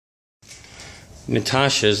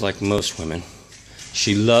Natasha is like most women.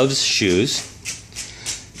 She loves shoes.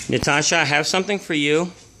 Natasha, I have something for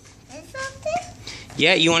you. Something?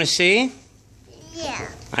 Yeah, you want to see? Yeah.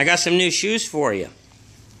 I got some new shoes for you.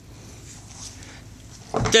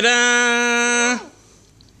 Ta-da!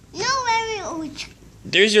 No, very old.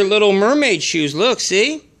 There's your Little Mermaid shoes. Look,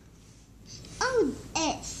 see? Oh,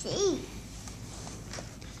 let's see.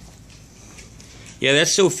 Yeah,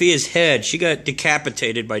 that's Sophia's head. She got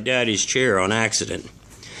decapitated by Daddy's chair on accident.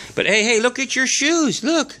 But hey, look at your shoes.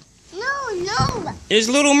 Look. No. There's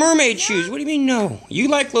Little Mermaid shoes. What do you mean no? You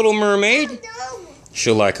like Little Mermaid? No.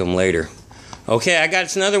 She'll like them later. Okay, I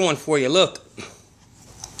got another one for you. Look.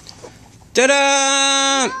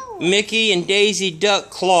 Ta-da! No. Mickey and Daisy Duck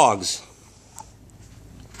clogs.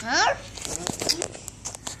 Huh?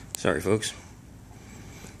 Sorry, folks.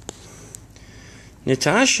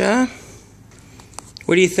 Natasha,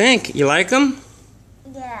 what do you think? You like them?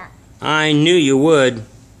 Yeah. I knew you would.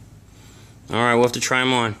 All right, we'll have to try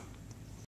them on.